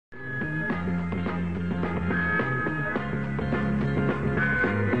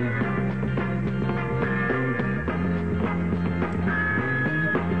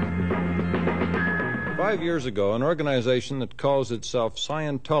5 years ago, an organization that calls itself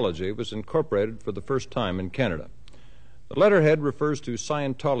Scientology was incorporated for the first time in Canada. The letterhead refers to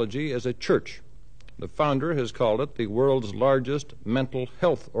Scientology as a church. The founder has called it the world's largest mental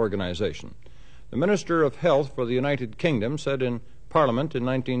health organization. The Minister of Health for the United Kingdom said in Parliament in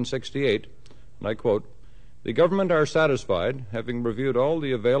 1968, and I quote, "The government are satisfied, having reviewed all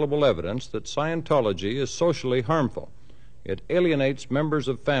the available evidence, that Scientology is socially harmful. It alienates members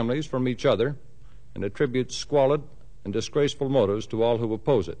of families from each other and attributes squalid and disgraceful motives to all who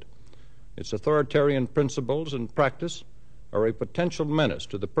oppose it. Its authoritarian principles and practice are a potential menace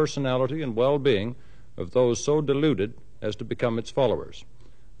to the personality and well-being of those so deluded as to become its followers.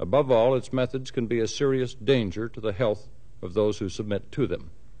 Above all, its methods can be a serious danger to the health of those who submit to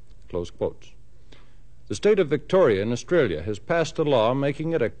them." Close quotes. The state of Victoria in Australia has passed a law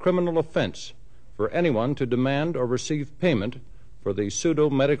making it a criminal offense for anyone to demand or receive payment for the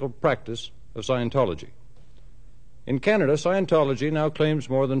pseudo-medical practice of Scientology. In Canada, Scientology now claims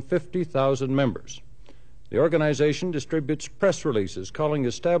more than 50,000 members. The organization distributes press releases calling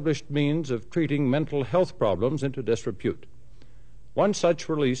established means of treating mental health problems into disrepute. One such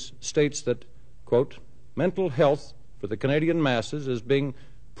release states that, quote, "mental health for the Canadian masses is being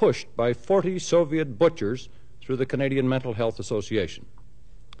pushed by 40 Soviet butchers through the Canadian Mental Health Association."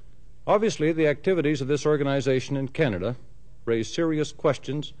 Obviously, the activities of this organization in Canada raise serious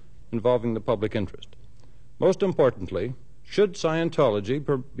questions involving the public interest. Most importantly, should Scientology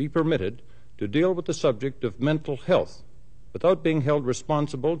be permitted to deal with the subject of mental health without being held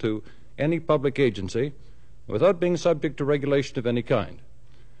responsible to any public agency, without being subject to regulation of any kind?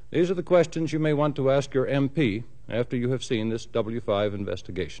 These are the questions you may want to ask your MP after you have seen this W5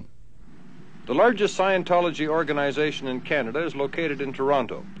 investigation. The largest Scientology organization in Canada is located in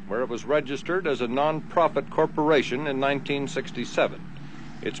Toronto, where it was registered as a non-profit corporation in 1967.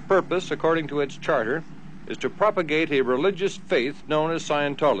 Its purpose, according to its charter, is to propagate a religious faith known as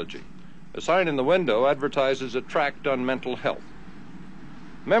Scientology. A sign in the window advertises a tract on mental health.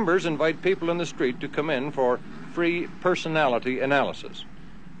 Members invite people in the street to come in for free personality analysis.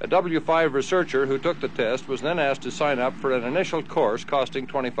 A W5 researcher who took the test was then asked to sign up for an initial course costing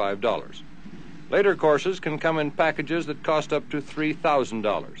 $25. Later courses can come in packages that cost up to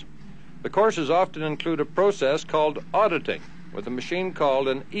 $3,000. The courses often include a process called auditing, with a machine called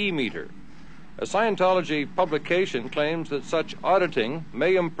an e-meter. A Scientology publication claims that such auditing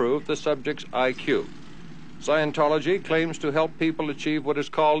may improve the subject's IQ. Scientology claims to help people achieve what is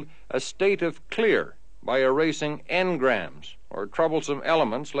called a state of clear by erasing engrams, or troublesome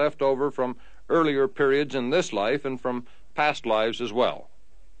elements left over from earlier periods in this life and from past lives as well.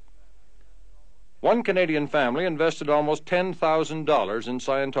 One Canadian family invested almost $10,000 in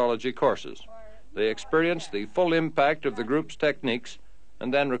Scientology courses. They experienced the full impact of the group's techniques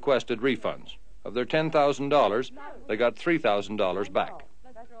and then requested refunds. Of their $10,000, they got $3,000 back.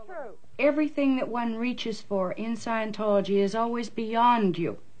 Everything that one reaches for in Scientology is always beyond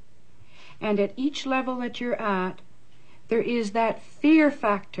you. And at each level that you're at, there is that fear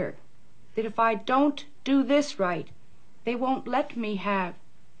factor that if I don't do this right, they won't let me have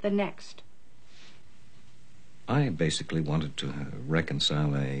the next. I basically wanted to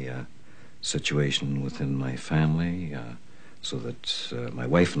reconcile a situation within my family so that my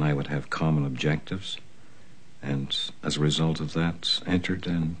wife and I would have common objectives, and as a result of that, entered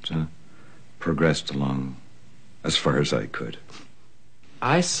and progressed along as far as I could.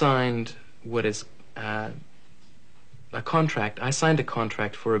 I signed what is a contract. I signed a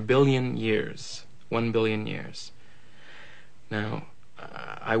contract for 1 billion years, 1 billion years. Now,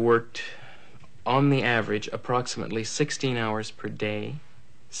 I worked on the average approximately 16 hours per day,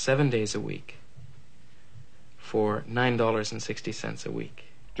 7 days a week, for $9.60 a week.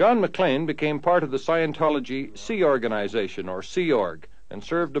 John McLean became part of the Scientology Sea Organization, or Sea Org, and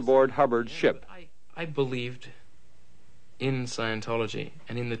served aboard Hubbard's ship. I believed in Scientology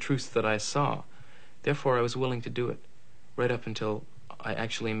and in the truths that I saw. Therefore, I was willing to do it, right up until I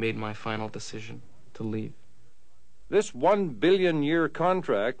actually made my final decision to leave. This 1 billion year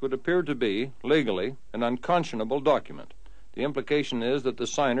contract would appear to be, legally, an unconscionable document. The implication is that the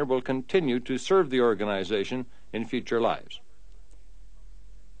signer will continue to serve the organization in future lives.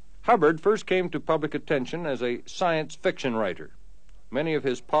 Hubbard first came to public attention as a science fiction writer. Many of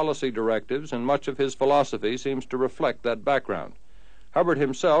his policy directives and much of his philosophy seems to reflect that background. Hubbard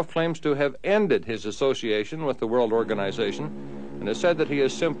himself claims to have ended his association with the World Organization and has said that he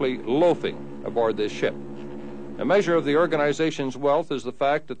is simply loafing aboard this ship. A measure of the organization's wealth is the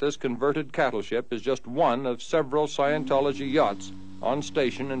fact that this converted cattle ship is just one of several Scientology yachts on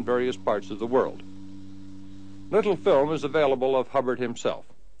station in various parts of the world. Little film is available of Hubbard himself.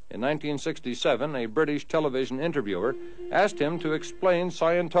 In 1967, a British television interviewer asked him to explain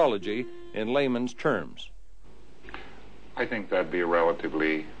Scientology in layman's terms. I think that'd be a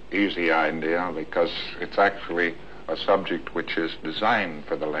relatively easy idea because it's actually a subject which is designed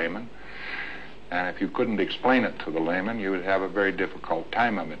for the layman. And if you couldn't explain it to the layman, you would have a very difficult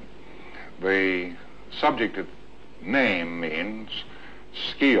time of it. The subject name means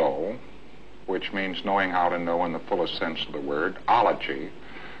skill, which means knowing how to know in the fullest sense of the word, ology,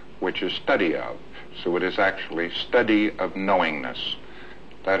 which is study of. So it is actually study of knowingness.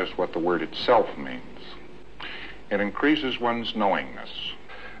 That is what the word itself means. It increases one's knowingness.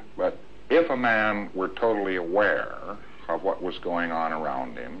 But if a man were totally aware of what was going on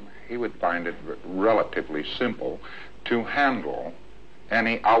around him, he would find it relatively simple to handle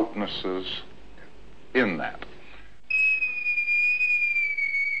any outnesses in that.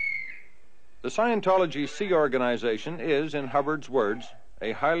 The Scientology Sea Organization is, in Hubbard's words,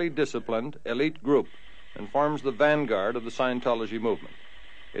 a highly disciplined elite group and forms the vanguard of the Scientology movement.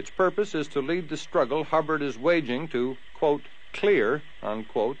 Its purpose is to lead the struggle Hubbard is waging to, quote, clear,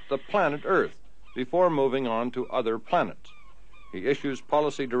 unquote, the planet Earth before moving on to other planets. He issues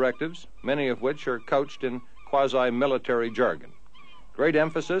policy directives, many of which are couched in quasi-military jargon. Great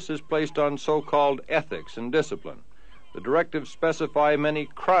emphasis is placed on so-called ethics and discipline. The directives specify many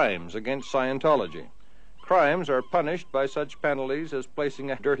crimes against Scientology. Crimes are punished by such penalties as placing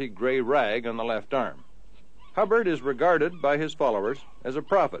a dirty gray rag on the left arm. Hubbard is regarded by his followers as a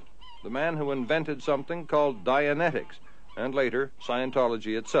prophet, the man who invented something called Dianetics, and later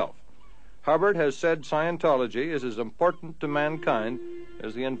Scientology itself. Hubbard has said Scientology is as important to mankind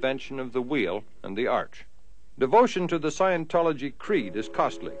as the invention of the wheel and the arch. Devotion to the Scientology creed is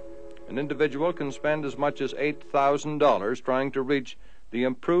costly. An individual can spend as much as $8,000 trying to reach the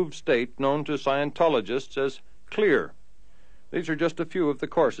improved state known to Scientologists as clear. These are just a few of the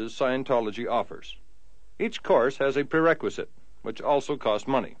courses Scientology offers. Each course has a prerequisite, which also costs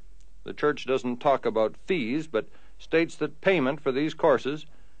money. The church doesn't talk about fees, but states that payment for these courses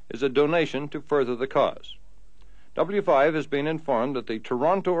is a donation to further the cause. W5 has been informed that the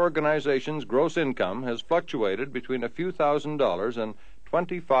Toronto organization's gross income has fluctuated between a few $1,000s and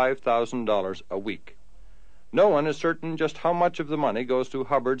 $25,000 a week. No one is certain just how much of the money goes to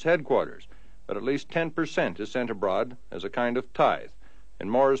Hubbard's headquarters, but at least 10% is sent abroad as a kind of tithe, and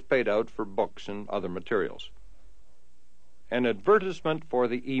more is paid out for books and other materials. An advertisement for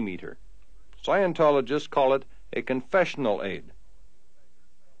the e-meter. Scientologists call it a confessional aid.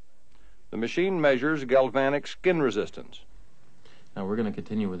 The machine measures galvanic skin resistance. Now we're going to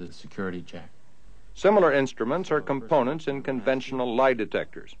continue with the security check. Similar instruments are components in conventional lie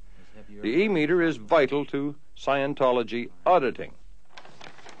detectors. The e-meter is vital to Scientology auditing.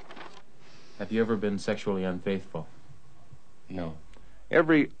 Have you ever been sexually unfaithful? No.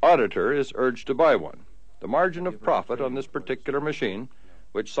 Every auditor is urged to buy one. The margin of profit on this particular machine,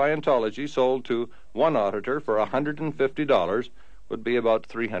 which Scientology sold to one auditor for $150, would be about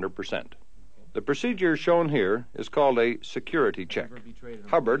 300%. The procedure shown here is called a security check.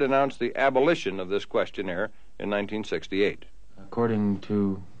 Hubbard announced the abolition of this questionnaire in 1968. According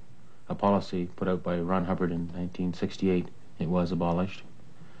to a policy put out by Ron Hubbard in 1968, it was abolished.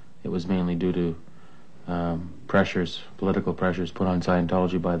 It was mainly due to political pressures put on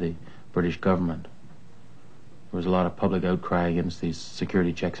Scientology by the British government. There was a lot of public outcry against these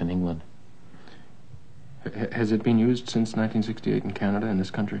security checks in England. Has it been used since 1968 in Canada, in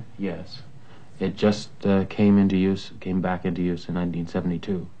this country? Yes. It just came back into use in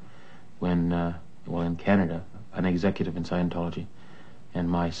 1972 when, in Canada, an executive in Scientology and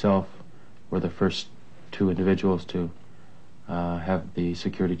myself were the first two individuals to have the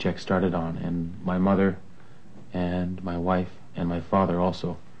security check started on, and my mother and my wife and my father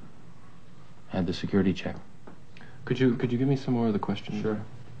also had the security check. Could you give me some more of the question? Sure.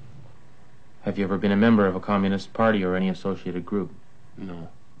 Have you ever been a member of a communist party or any associated group? No.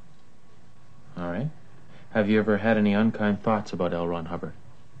 All right. Have you ever had any unkind thoughts about L. Ron Hubbard?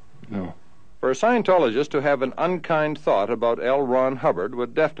 No. For a Scientologist to have an unkind thought about L. Ron Hubbard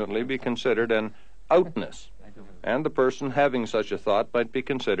would definitely be considered an outness, and the person having such a thought might be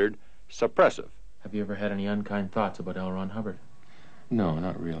considered suppressive. Have you ever had any unkind thoughts about L. Ron Hubbard? No,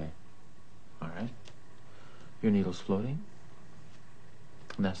 not really. All right. Your needle's floating.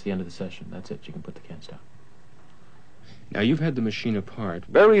 And that's the end of the session. That's it. You can put the cans down. Now, you've had the machine apart.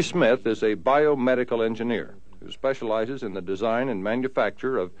 Barry Smith is a biomedical engineer who specializes in the design and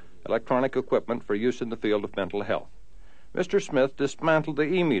manufacture of electronic equipment for use in the field of mental health. Mr. Smith dismantled the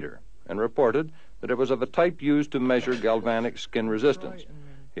e-meter and reported that it was of a type used to measure galvanic skin resistance.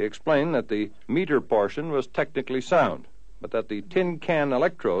 He explained that the meter portion was technically sound, but that the tin can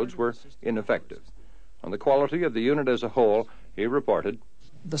electrodes were ineffective. On the quality of the unit as a whole, he reported,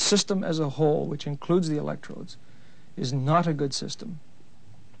 "The system as a whole, which includes the electrodes, is not a good system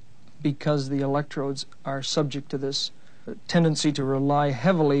because the electrodes are subject to this tendency to rely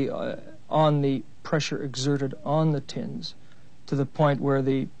heavily on the pressure exerted on the tins to the point where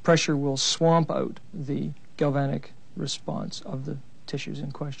the pressure will swamp out the galvanic response of the tissues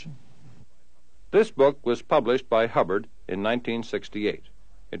in question." This book was published by Hubbard in 1968.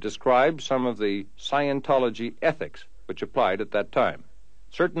 It describes some of the Scientology ethics which applied at that time.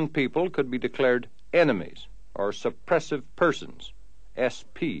 Certain people could be declared enemies or suppressive persons,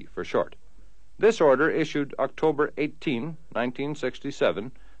 SP for short. This order, issued October 18,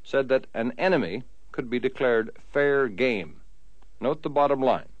 1967, said that an enemy could be declared fair game. Note the bottom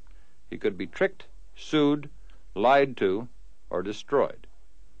line. He could be tricked, sued, lied to, or destroyed.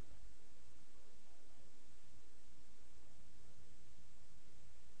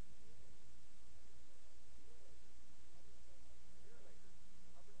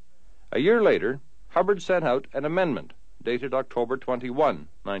 A year later, Hubbard sent out an amendment dated October 21,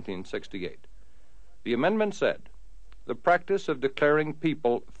 1968. The amendment said, "The practice of declaring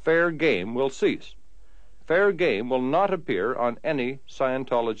people fair game will cease. Fair game will not appear on any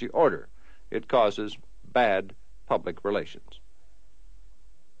Scientology order. It causes bad public relations."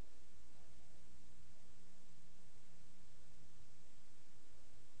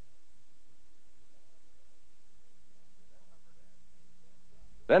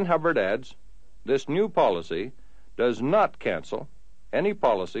 Then Hubbard adds, "This new policy does not cancel any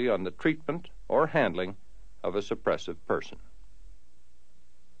policy on the treatment or handling of a suppressive person."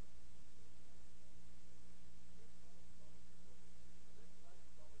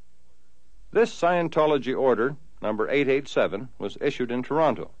 This Scientology order, number 887, was issued in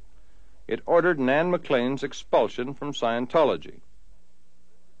Toronto. It ordered Nan McLean's expulsion from Scientology.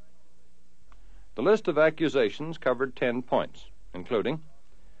 The list of accusations covered 10 points, including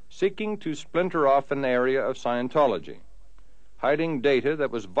seeking to splinter off an area of Scientology, hiding data that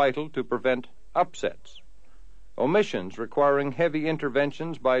was vital to prevent upsets, omissions requiring heavy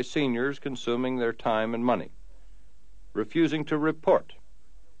interventions by seniors consuming their time and money, refusing to report,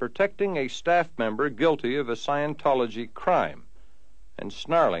 protecting a staff member guilty of a Scientology crime, and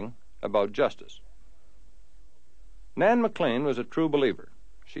snarling about justice. Nan McLean was a true believer.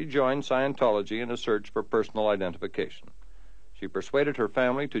 She joined Scientology in a search for personal identification. She persuaded her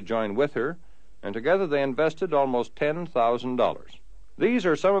family to join with her, and together they invested almost $10,000. These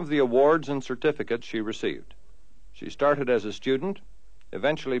are some of the awards and certificates she received. She started as a student,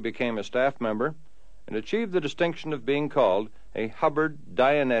 eventually became a staff member, and achieved the distinction of being called a Hubbard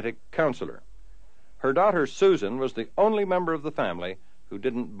Dianetic Counselor. Her daughter Susan was the only member of the family who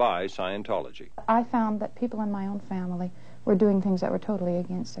didn't buy Scientology. I found that people in my own family were doing things that were totally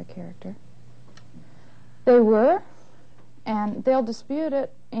against their character. They were, and they'll dispute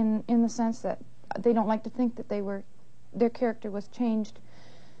it in the sense that they don't like to think that their character was changed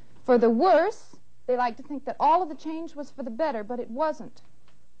for the worse. They like to think that all of the change was for the better, but it wasn't.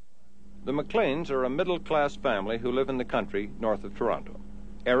 The McLeans are a middle-class family who live in the country north of Toronto.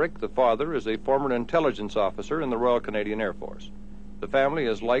 Eric, the father, is a former intelligence officer in the Royal Canadian Air Force. The family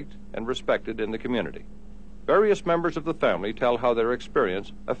is liked and respected in the community. Various members of the family tell how their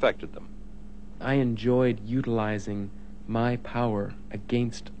experience affected them. I enjoyed utilizing my power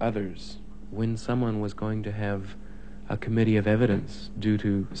against others. When someone was going to have a committee of evidence due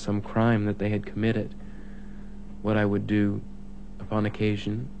to some crime that they had committed, what I would do upon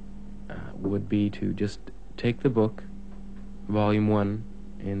occasion would be to just take the book, Volume 1,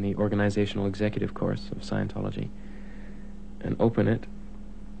 in the Organizational Executive course of Scientology, and open it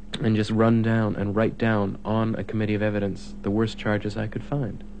and just run down and write down on a committee of evidence the worst charges I could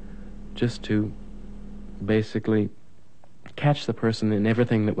find, just to basically catch the person in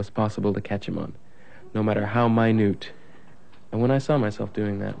everything that was possible to catch him on, no matter how minute. And when I saw myself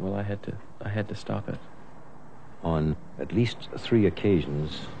doing that, well, I had to stop it. On at least 3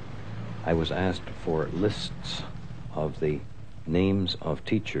 occasions, I was asked for lists of the names of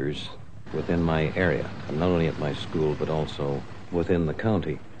teachers within my area, and not only at my school, but also within the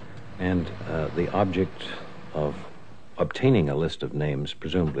county. And the object of obtaining a list of names,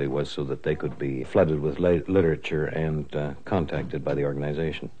 presumably, was so that they could be flooded with literature and contacted by the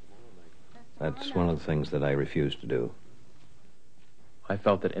organization. That's one of the things that I refused to do. I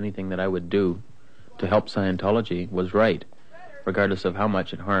felt that anything that I would do to help Scientology was right, regardless of how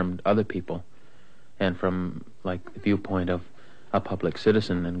much it harmed other people. And from, like, the viewpoint of a public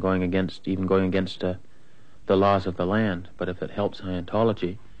citizen and going against the laws of the land. But if it helped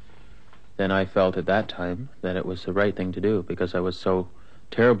Scientology, then I felt at that time that it was the right thing to do, because I was so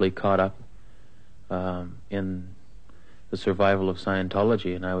terribly caught up in the survival of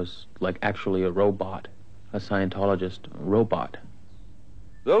Scientology, and I was like actually a robot, a Scientologist robot.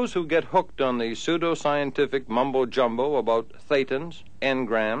 Those who get hooked on the pseudo-scientific mumbo-jumbo about thetans,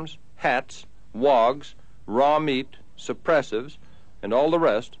 engrams, hats, wogs, raw meat, suppressives, and all the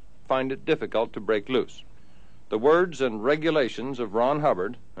rest find it difficult to break loose. The words and regulations of Ron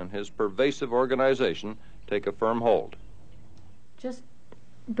Hubbard and his pervasive organization take a firm hold. Just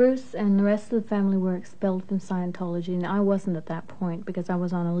Bruce and the rest of the family were expelled from Scientology, and I wasn't at that point because I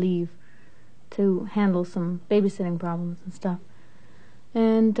was on a leave to handle some babysitting problems and stuff.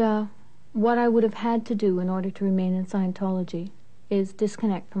 And what I would have had to do in order to remain in Scientology is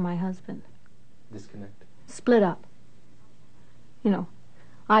disconnect from my husband. Disconnect. Split up. You know,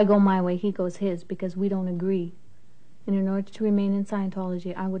 I go my way, he goes his, because we don't agree. And in order to remain in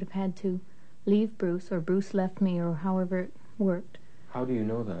Scientology, I would have had to leave Bruce, or Bruce left me, or however it worked. How do you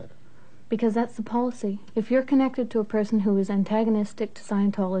know that? Because that's the policy. If you're connected to a person who is antagonistic to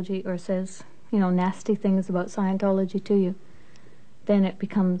Scientology or says, you know, nasty things about Scientology to you, then it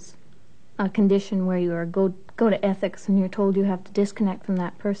becomes a condition where you are go to ethics and you're told you have to disconnect from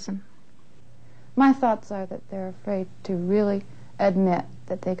that person. My thoughts are that they're afraid to really admit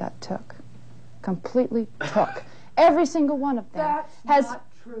that they got took. Completely took. Every single one of them not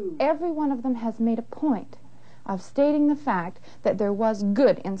true. Every one of them has made a point of stating the fact that there was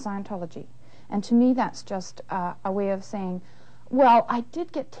good in Scientology. And to me that's just a way of saying, well, I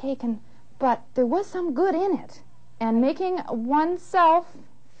did get taken, but there was some good in it. And making oneself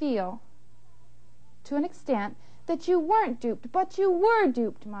feel, to an extent, that you weren't duped, but you were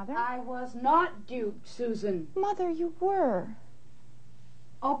duped, Mother. I was not duped, Susan. Mother, you were.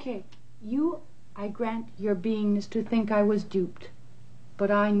 Okay, I grant your beingness to think I was duped. But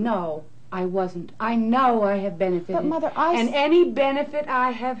I know I wasn't. I know I have benefited. But, Mother, And any benefit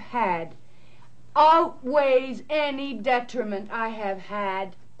I have had outweighs any detriment I have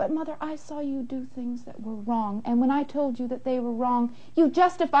had. But, Mother, I saw you do things that were wrong, and when I told you that they were wrong, you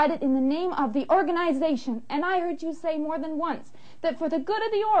justified it in the name of the organization, and I heard you say more than once that for the good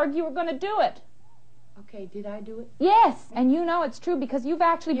of the org, you were going to do it. Okay, did I do it? Yes, and you know it's true because you've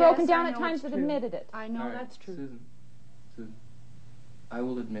actually broken down at times that admitted it. I know that's true. Susan, I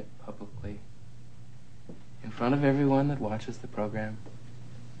will admit publicly, in front of everyone that watches the program,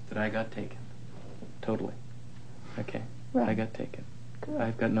 that I got taken. Totally. Okay, Right. I got taken. Good.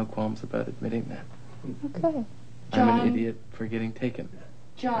 I've got no qualms about admitting that. Okay. I'm John. an idiot for getting taken.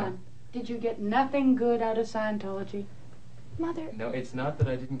 John, did you get nothing good out of Scientology? Mother. No, it's not that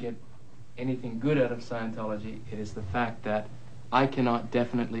I didn't get anything good out of Scientology. It is the fact that I cannot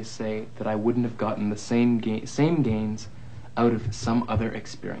definitely say that I wouldn't have gotten the same gains out of some other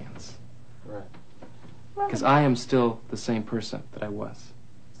experience. Right. Because I am still the same person that I was.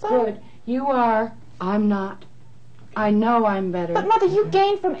 Good. You are. I'm not. I know I'm better. But, Mother, you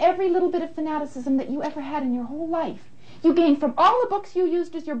gained from every little bit of fanaticism that you ever had in your whole life. You gained from all the books you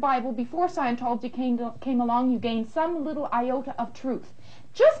used as your Bible before Scientology came along. You gained some little iota of truth.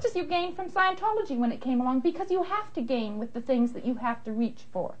 Just as you gained from Scientology when it came along, because you have to gain with the things that you have to reach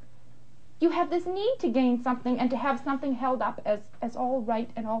for. You have this need to gain something and to have something held up as all right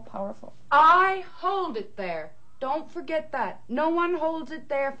and all powerful. I hold it there. Don't forget that. No one holds it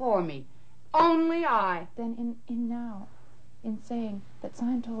there for me. Only I. Then in saying that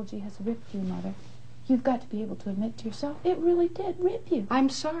Scientology has ripped you, Mother, you've got to be able to admit to yourself it really did rip you. I'm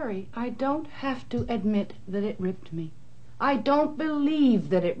sorry. I don't have to admit that it ripped me. I don't believe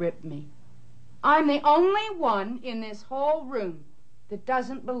that it ripped me. I'm the only one in this whole room that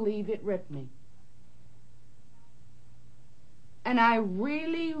doesn't believe it ripped me. And I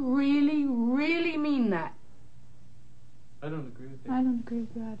really, really, really mean that. I don't agree with you. I don't agree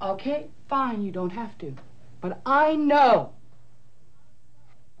with that. Okay, fine, you don't have to. But I know.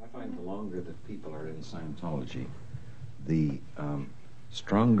 I find the longer that people are in Scientology, the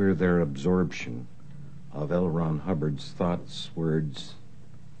stronger their absorption of L. Ron Hubbard's thoughts, words,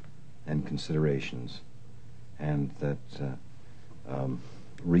 and considerations, and that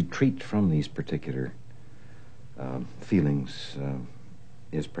retreat from these particular feelings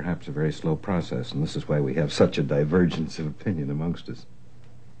is perhaps a very slow process, and this is why we have such a divergence of opinion amongst us.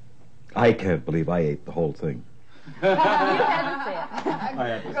 I can't believe I ate the whole thing. You had to say it. I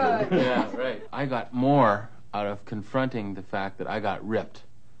had to say it. Yeah, right. I got more out of confronting the fact that I got ripped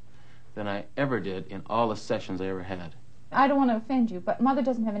than I ever did in all the sessions I ever had. I don't want to offend you, but Mother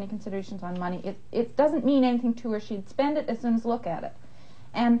doesn't have any considerations on money. It doesn't mean anything to her. She'd spend it as soon as look at it.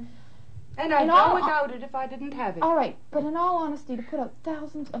 And I'd go without it if I didn't have it. all right, but in all honesty, to put out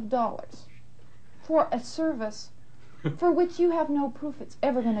thousands of dollars for a service for which you have no proof it's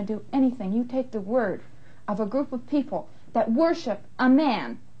ever going to do anything. You take the word of a group of people that worship a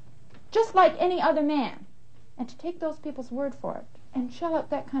man, just like any other man, and to take those people's word for it and shell out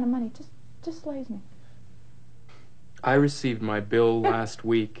that kind of money just slays me. I received my bill last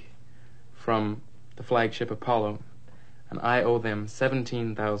week from the flagship Apollo, and I owe them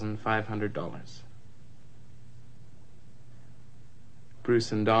 $17,500.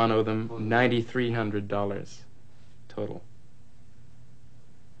 Bruce and Don owe them $9,300 total.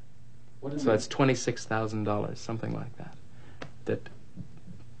 So that's $26,000, something like that, that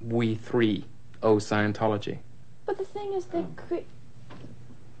we three owe Scientology. But the thing is that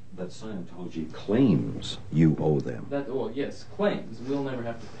That Scientology claims you owe them. Yes, claims. We'll never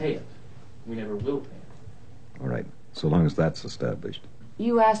have to pay it. We never will pay it. All right, so long as that's established.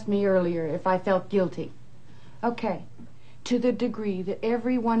 You asked me earlier if I felt guilty. Okay. To the degree that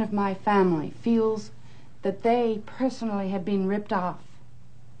every one of my family feels that they personally have been ripped off,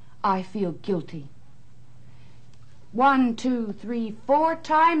 I feel guilty. 1, 2, 3, 4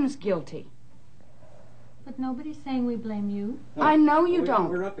 times guilty. But nobody's saying we blame you. No, I know you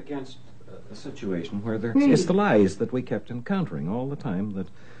don't. We're up against a situation where Really? it's the lies that we kept encountering all the time that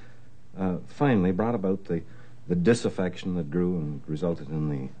finally brought about the disaffection that grew and resulted in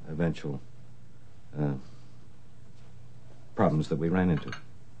the eventual problems that we ran into.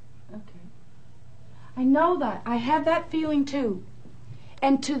 Okay. I know that. I have that feeling too.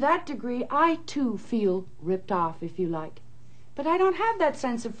 And to that degree, I too feel ripped off, if you like. But I don't have that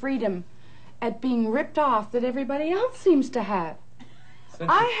sense of freedom at being ripped off that everybody else seems to have.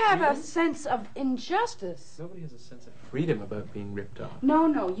 I have a sense of injustice. Nobody has a sense of freedom about being ripped off.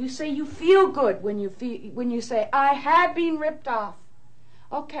 No, you say you feel good when you say, I have been ripped off.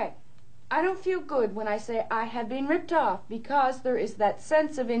 Okay, I don't feel good when I say I have been ripped off because there is that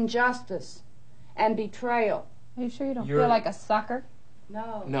sense of injustice and betrayal. Are you sure you don't feel like a sucker?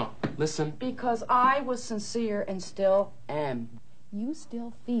 No. No, listen. Because I was sincere and still am. You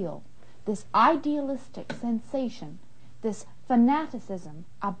still feel this idealistic sensation, this fanaticism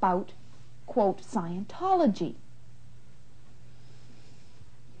about, quote, Scientology.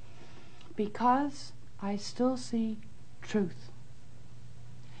 Because I still see truth.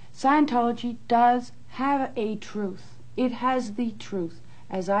 Scientology does have a truth. It has the truth,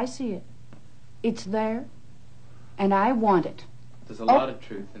 as I see it. It's there, and I want it. There's a lot of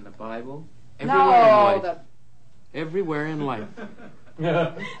truth in the Bible. Everywhere in life. Everywhere in life.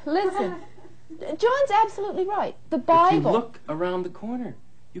 Listen, John's absolutely right. The If Bible. you look around the corner,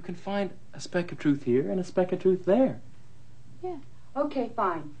 you can find a speck of truth here and a speck of truth there. Yeah. Okay,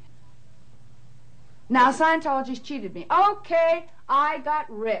 fine. Now Scientology's cheated me. Okay, I got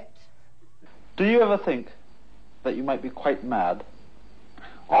ripped. Do you ever think that you might be quite mad?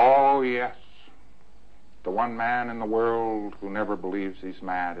 Oh, yes. The one man in the world who never believes he's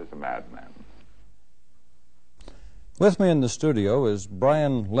mad is a madman. With me in the studio is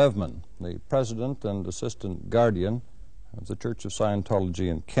Brian Levman, the president and assistant guardian of the Church of Scientology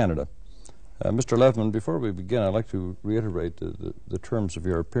in Canada. Mr. Levman, before we begin, I'd like to reiterate the terms of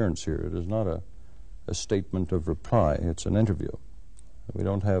your appearance here. It is not a statement of reply. It's an interview. We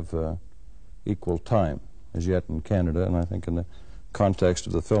don't have equal time as yet in Canada, and I think in the context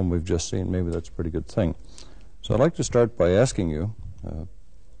of the film we've just seen, maybe that's a pretty good thing. So I'd like to start by asking you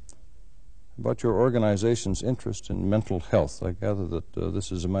about your organization's interest in mental health. I gather that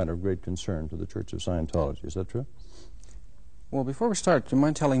this is a matter of great concern to the Church of Scientology. Is that true? Well, before we start, do you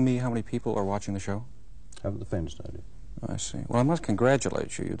mind telling me how many people are watching the show? I haven't the faintest idea. I see. Well, I must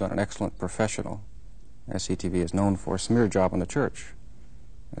congratulate you. You've done an excellent professional, as CTV is known for, smear job on the church.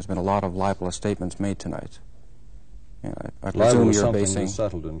 There's been a lot of libelous statements made tonight. Yeah, I presume you're basing... That's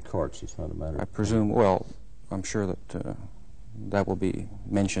settled in courts. It's not a matter of... I presume, well, I'm sure that that will be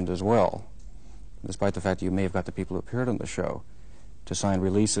mentioned as well, despite the fact that you may have got the people who appeared on the show to sign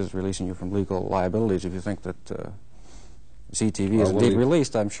releases releasing you from legal liabilities. If you think that CTV is indeed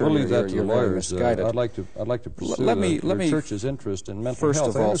released, I'm sure we'll you're very misguided. I'd like to pursue your church's interest in mental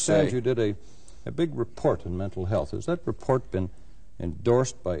health. I understand you did a big report on mental health. Has that report been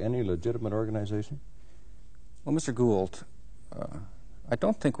endorsed by any legitimate organization? Well, Mr. Gould, I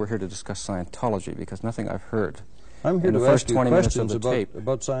don't think we're here to discuss Scientology because nothing I've heard I'm here in the to first ask you 20 minutes of questions the tape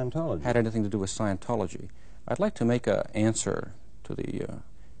about Scientology. Had anything to do with Scientology. I'd like to make an answer to the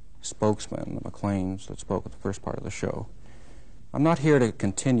spokesman, the McLeans, that spoke at the first part of the show. I'm not here to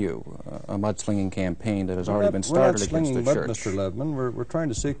continue a mudslinging campaign that has already been started against the church. Mr. Levman. We're trying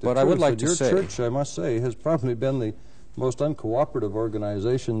to seek the but truth. I would like to your say... Your church, I must say, has probably been the most uncooperative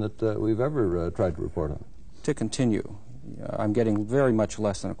organization that we've ever tried to report on. To continue, I'm getting very much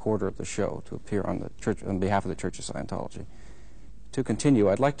less than a quarter of the show to appear on behalf of the Church of Scientology. To continue,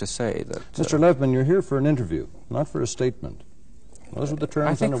 I'd like to say that... Mr. Levman, you're here for an interview, not for a statement. Those are the terms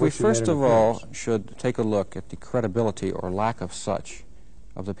I think under we which you made first an of all appearance. should take a look at the credibility or lack of such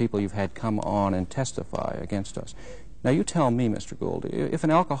of the people you've had come on and testify against us. Now, you tell me, Mr. Gould, if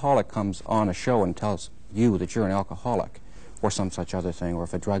an alcoholic comes on a show and tells you that you're an alcoholic, or some such other thing, or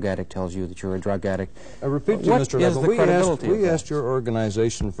if a drug addict tells you that you're a drug addict, I repeat to you, Mr. Levin, we asked your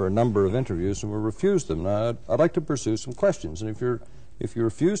organization for a number of interviews and we refused them. Now, I'd like to pursue some questions, and if you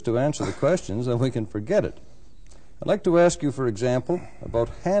refuse to answer the questions, then we can forget it. I'd like to ask you, for example, about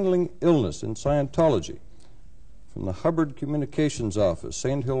handling illness in Scientology. From the Hubbard Communications Office,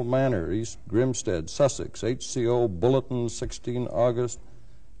 St. Hill Manor, East Grimstead, Sussex, HCO Bulletin, 16 August,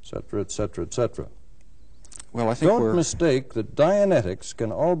 etc., etc., etc. Well, I think Don't mistake that Dianetics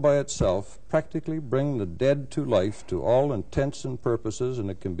can all by itself practically bring the dead to life to all intents and purposes, and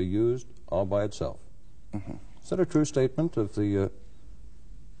it can be used all by itself. Mm-hmm. Is that a true statement of the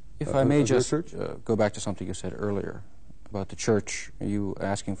If I may just church? go back to something you said earlier about the church, you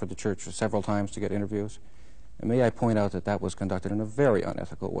asking for the church several times to get interviews. And may I point out that that was conducted in a very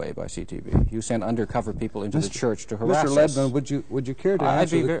unethical way by CTV. You sent undercover people into the church to harass Mr. us. Ledman, would you care to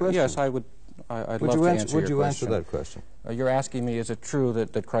answer the question? Yes, I would. I'd would love you to answer answer your Would you question. answer that question? You're asking me, is it true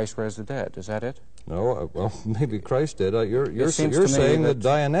that Christ raised the dead? Is that it? No, well, maybe Christ did. You're seems to me saying that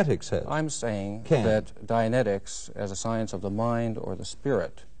Dianetics has. I'm saying that Dianetics, as a science of the mind or the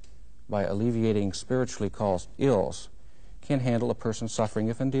spirit, by alleviating spiritually caused ills, can handle a person's suffering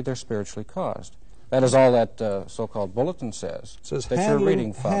if indeed they're spiritually caused. That is all that so-called bulletin says. It says that you're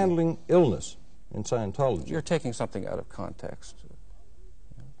reading from. handling illness in Scientology. You're taking something out of context.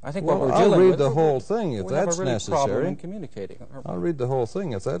 I think well, what we're I'll dealing read with, the whole thing if that's have a really necessary. Problem in communicating. I'll read the whole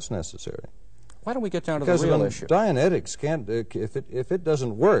thing if that's necessary. Why don't we get down to the real issue? Dianetics can't, if it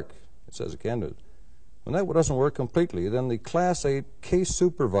doesn't work, it says it can do it. When that doesn't work completely, then the Class 8 case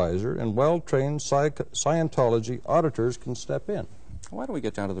supervisor and well-trained Scientology auditors can step in. Why don't we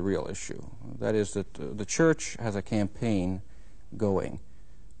get down to the real issue? That is that the church has a campaign going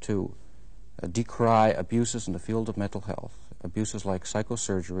to decry abuses in the field of mental health, abuses like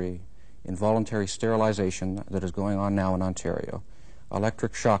psychosurgery, involuntary sterilization that is going on now in Ontario,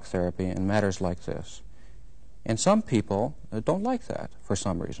 electric shock therapy, and matters like this. And some people don't like that for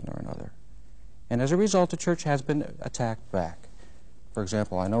some reason or another. And as a result, the church has been attacked back. For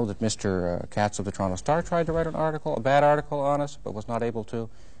example, I know that Mr. Katz of the Toronto Star tried to write an article, a bad article on us, but was not able to.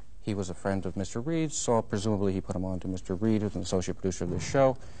 He was a friend of Mr. Reed's, so presumably he put him on to Mr. Reed, who's an associate producer of this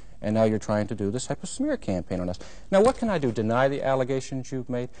show. And now you're trying to do this type of smear campaign on us. Now, what can I do? Deny the allegations you've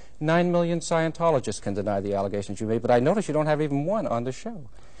made? 9 million Scientologists can deny the allegations you made, but I notice you don't have even one on the show.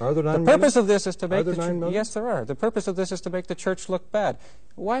 Are there 9 million? The purpose of this is to make the church... Yes, there are. The purpose of this is to make the church look bad.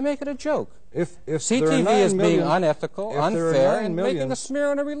 Why make it a joke? If CTV is being unethical, unfair, and making a smear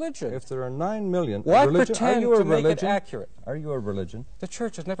on a religion. If there are 9 million... Why pretend to make it accurate? Are you a religion? The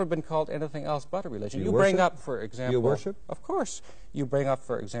church has never been called anything else but a religion. You bring worship? up, for example... You worship? Of course. You bring up,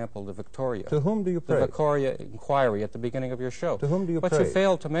 for example, the Victoria. To whom do you pray? The Victoria Inquiry at the beginning of your show. To whom do you pray? But you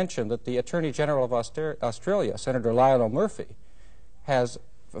failed to mention that the Attorney General of Australia, Senator Lionel Murphy, has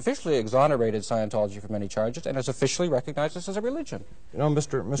officially exonerated Scientology from any charges and has officially recognized this as a religion. You know,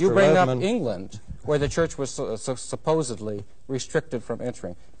 Mr. You bring Ledman, up England, where the church was supposedly restricted from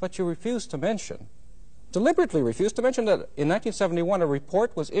entering, but you refuse to mention, deliberately refuse to mention that in 1971 a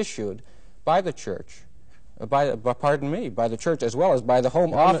report was issued by the church, by the church as well as by the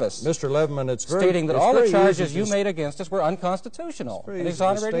Home Office, Mr. Levman, stating that all the charges you made against us were unconstitutional and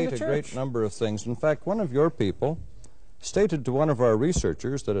exonerating the church. A great number of things. In fact, one of your people stated to one of our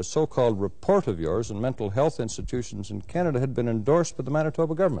researchers that a so-called report of yours in mental health institutions in Canada had been endorsed by the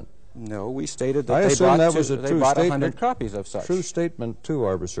Manitoba government. No, we stated that I they assume bought, that was a true statement, 100 copies of such. True statement to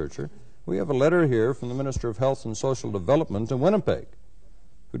our researcher. We have a letter here from the Minister of Health and Social Development in Winnipeg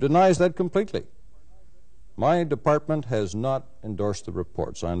who denies that completely. My department has not endorsed the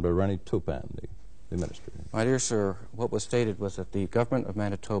report signed by Rennie Toupin, the minister. My dear sir, what was stated was that the government of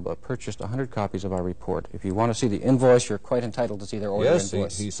Manitoba purchased 100 copies of our report. If you want to see the invoice, you're quite entitled to see their order invoice.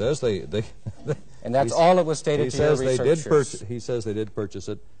 Yes, he says they and that's all that was stated to your researchers. He says they did purchase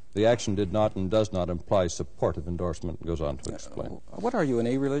it. The action did not and does not imply support of endorsement. It goes on to explain. What are you, an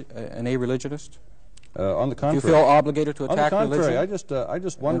a-religionist? On the contrary. Do you feel obligated to attack religion? On the contrary, religion? I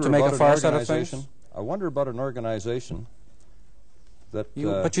just wonder to make about a farce out of things? I wonder about an organization that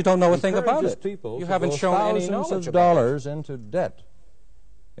but you don't know a thing about it. People you haven't shown any knowledge thousands of about dollars into debt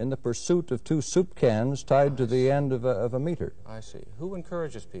in the pursuit of 2 soup cans tied to the end of a meter. I see. Who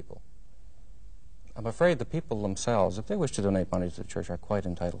encourages people? I'm afraid the people themselves, if they wish to donate money to the church, are quite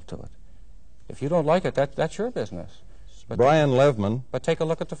entitled to it. If you don't like it, that's your business. But Brian Levman, but take a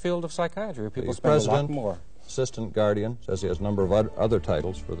look at the field of psychiatry, where people the spend a lot president, more. assistant guardian, says he has a number of other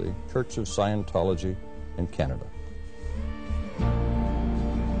titles for the Church of Scientology in Canada.